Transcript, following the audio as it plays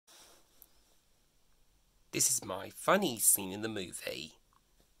This is my funny scene in the movie.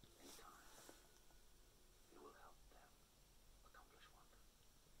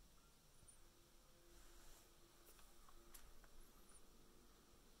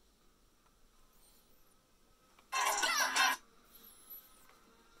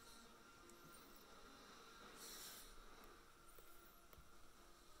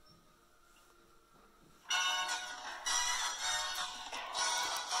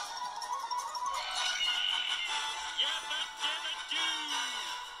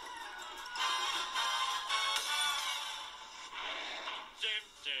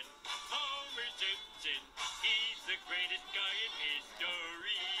 Simpson, Homer Simpson, he's the greatest guy in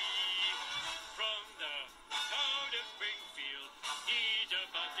history. From the town of Springfield, he's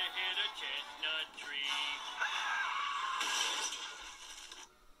about to hit a chestnut tree.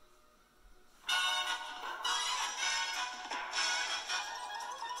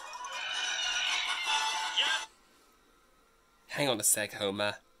 Yep. Hang on a sec,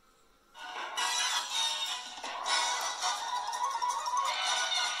 Homer.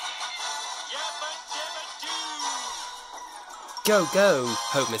 Go, go,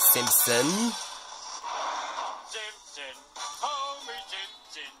 Homer Simpson. Simpson, Homer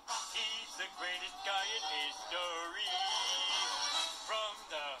Simpson, he's the greatest guy in history. From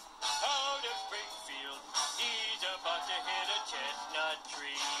the town of Springfield, he's about to hit a chestnut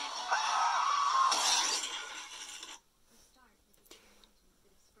tree.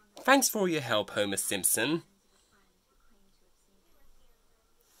 Thanks for your help, Homer Simpson.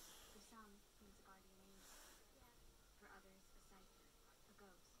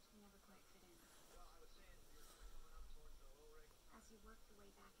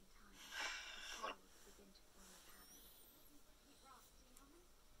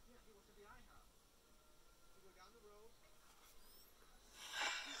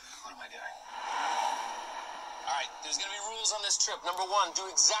 There's going to be rules on this trip. Number one, do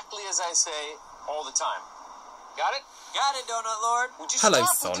exactly as I say all the time. Got it? Got it, Donut Lord. Would you Hello,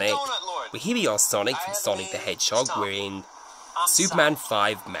 stop with Sonic. the Donut Lord? Well, here we are, Sonic from Sonic the Hedgehog. We're in Superman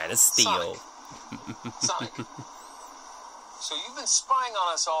 5 Man of Steel. Sonic. So you've been spying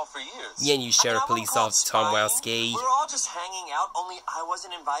on us all for years. Yeah, and you Sheriff Police Officer Tom Wowski. We're all just hanging out, only I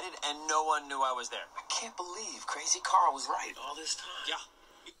wasn't invited and no one knew I was there. I can't believe Crazy Carl was right all this time. Yeah.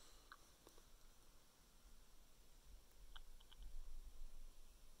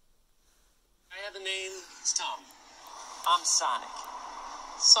 I have a name. It's Tom. I'm Sonic.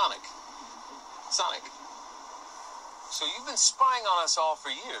 Sonic. So you've been spying on us all for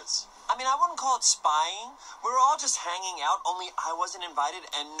years. I mean, I wouldn't call it spying. We were all just hanging out, only I wasn't invited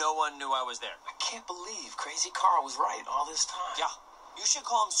and no one knew I was there. I can't believe Crazy Carl was right all this time. Yeah. You should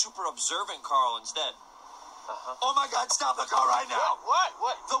call him Super Observant Carl instead. Oh my God, stop the car right now. What?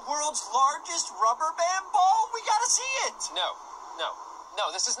 The world's largest rubber band ball? We gotta see it. No,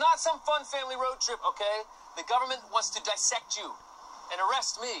 this is not some fun family road trip, okay? The government wants to dissect you and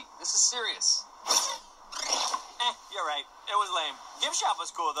arrest me. This is serious. You're right. It was lame. Gift shop was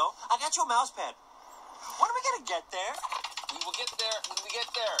cool, though. I got you a mouse pad. When are we gonna get there? We will get there when we get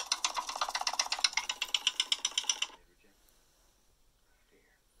there.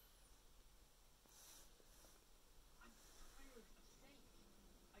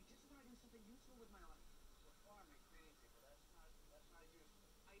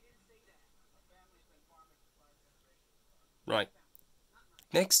 Right.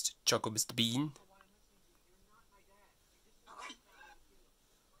 Next, Choco Mr. Bean.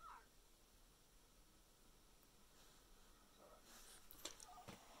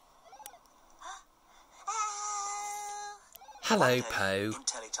 Hello, Poe.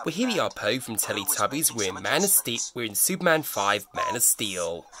 Well, here we are, Poe from Teletubbies. We're in We're in Superman 5 Man of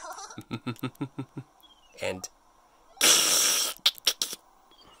Steel. And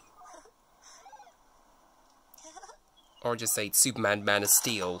or just say Superman Man of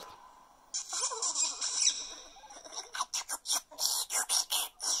Steel.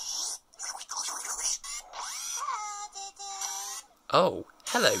 Oh,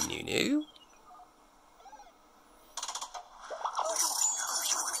 hello, Nunu.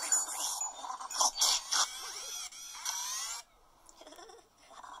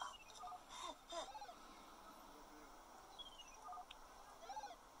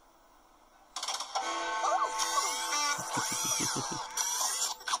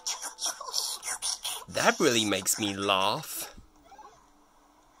 That really makes me laugh.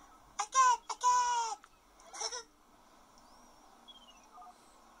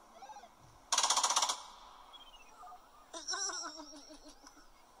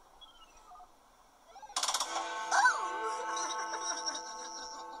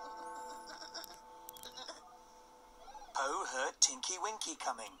 heard Tinky Winky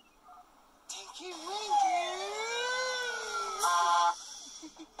coming. Tinky Winky!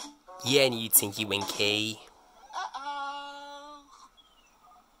 Yeah, you Tinky Winky. Uh-oh.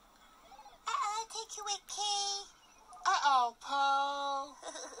 Uh-oh, Tinky Winky. Uh-oh, Po.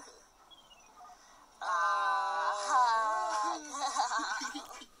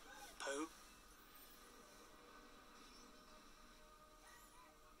 Pooh?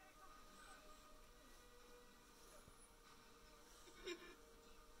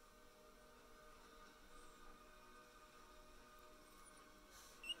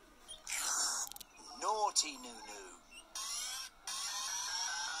 Naughty Nunu.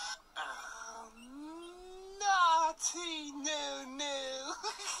 Naughty Nunu.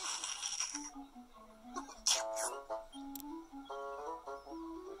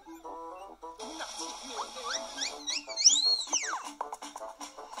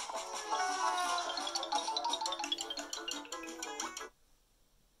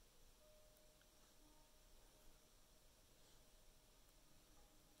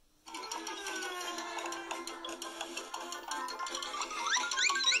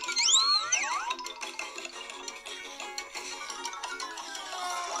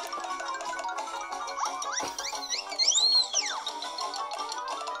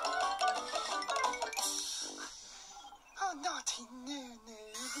 Oh, naughty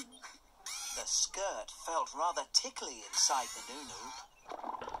Nunu. The skirt felt rather tickly inside the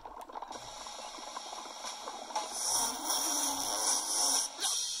Nunu.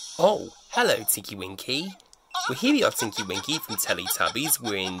 Oh, hello, Tinky Winky. Well, here we are, Tinky Winky from Teletubbies.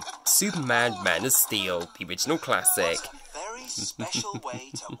 We're in Superman Man of Steel, the original classic. What a very special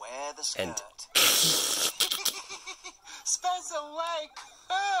way to wear the skirt. And- Special way,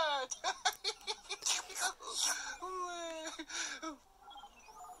 Kurt.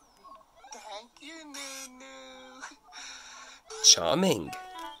 Thank you, Nunu. Charming.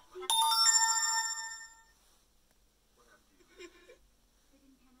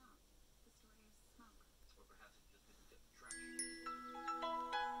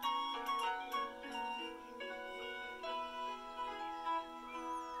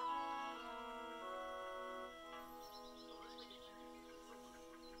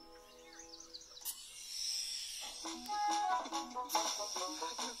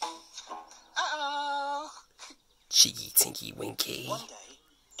 Uh-oh. Cheeky Tinky Winky. One day,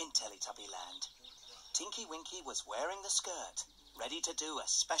 in Teletubby Land, Tinky Winky was wearing the skirt, ready to do a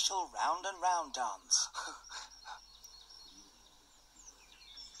special round and round dance.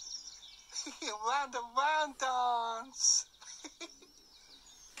 Round and round dance.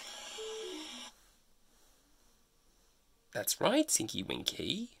 That's right, Tinky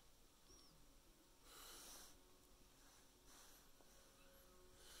Winky.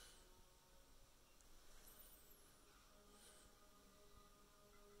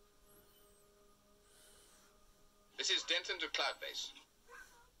 This is Denton to Cloudbase.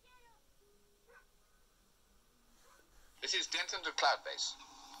 This is Denton to Cloudbase.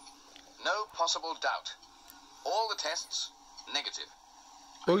 No possible doubt. All the tests, negative.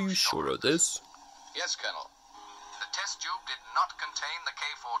 Are you sure of this? Yes, Colonel. The test tube did not contain the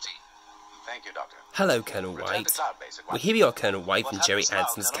K-14. Thank you, Doctor. Hello, Colonel Return White. to Cloudbase at Well, once. here we are, Colonel White What from Gerry happens now,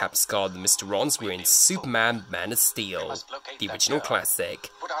 Anson's Colonel? Cap Scarlet and Mysterons. We're in Superman Man of Steel, the original classic.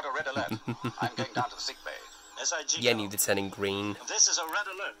 Put out a red alert. I'm going down to the sick bay. SIG. Yeah, Lieutenant Green. This is a red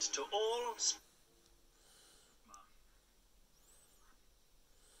alert to all.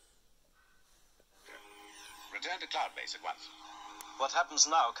 Return to Cloudbase at once. What happens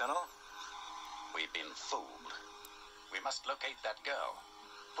now, Colonel? We've been fooled. We must locate that girl.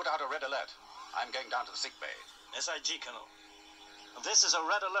 Put out a red alert. I'm going down to the sick bay. SIG, Colonel. This is a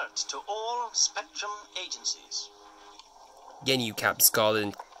red alert to all Spectrum agencies. Yeah, you Cap Scarlet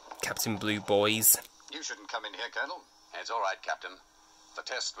and Captain Blue boys. You shouldn't come in here, Colonel. It's all right, Captain. The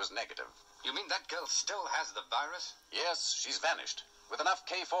test was negative. You mean that girl still has the virus? Yes, she's vanished. With enough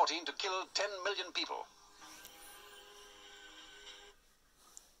K-14 to kill 10 million people.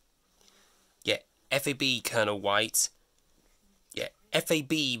 Yeah, FAB, Colonel White. Yeah,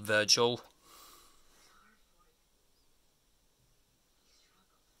 FAB, Virgil.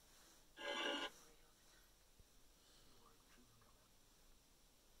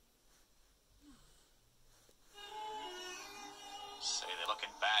 Say they look in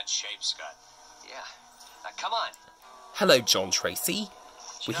bad shape, Scott. Yeah. Now, come on. Hello, John Tracy.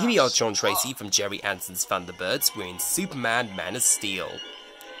 Well, here we are, John Tracy from Gerry Anson's Thunderbirds. We're in Superman Man of Steel.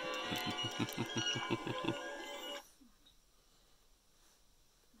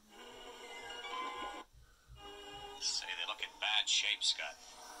 Say they look in bad shape, Scott.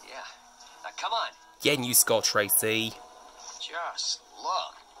 Yeah. Now, come on. Yeah, you Scott Tracy. Just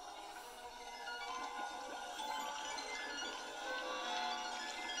look.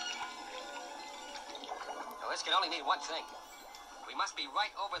 Now, this can only mean one thing. We must be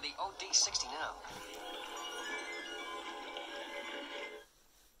right over the OD-60 now.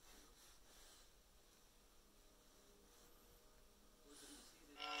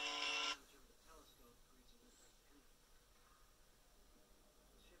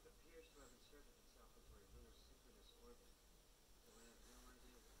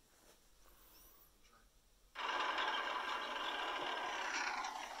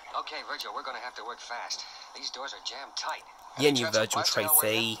 Okay, Virgil, we're gonna have to work fast. These doors are jammed tight. Yeah, new Virgil,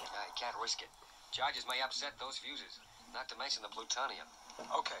 Tracy. I can't risk it. Charges may upset those fuses, not to mention the plutonium.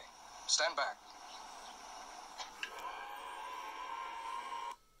 Okay, stand back.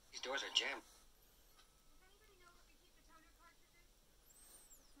 These doors are jammed.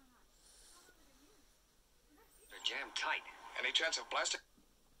 They're jammed tight. Any chance of blasting?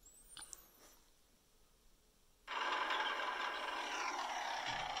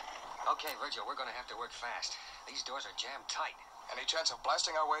 Okay, Virgil, we're gonna have to work fast. These doors are jammed tight. Any chance of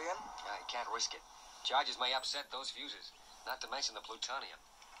blasting our way in? I can't risk it. Charges may upset those fuses, not to mention the plutonium.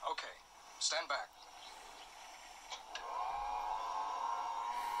 Okay, stand back.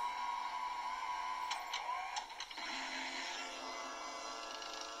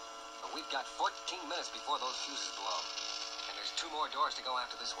 But we've got 14 minutes before those fuses blow. And there's 2 more doors to go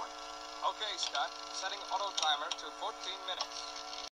after this one. Okay, Scott. Setting auto timer to 14 minutes.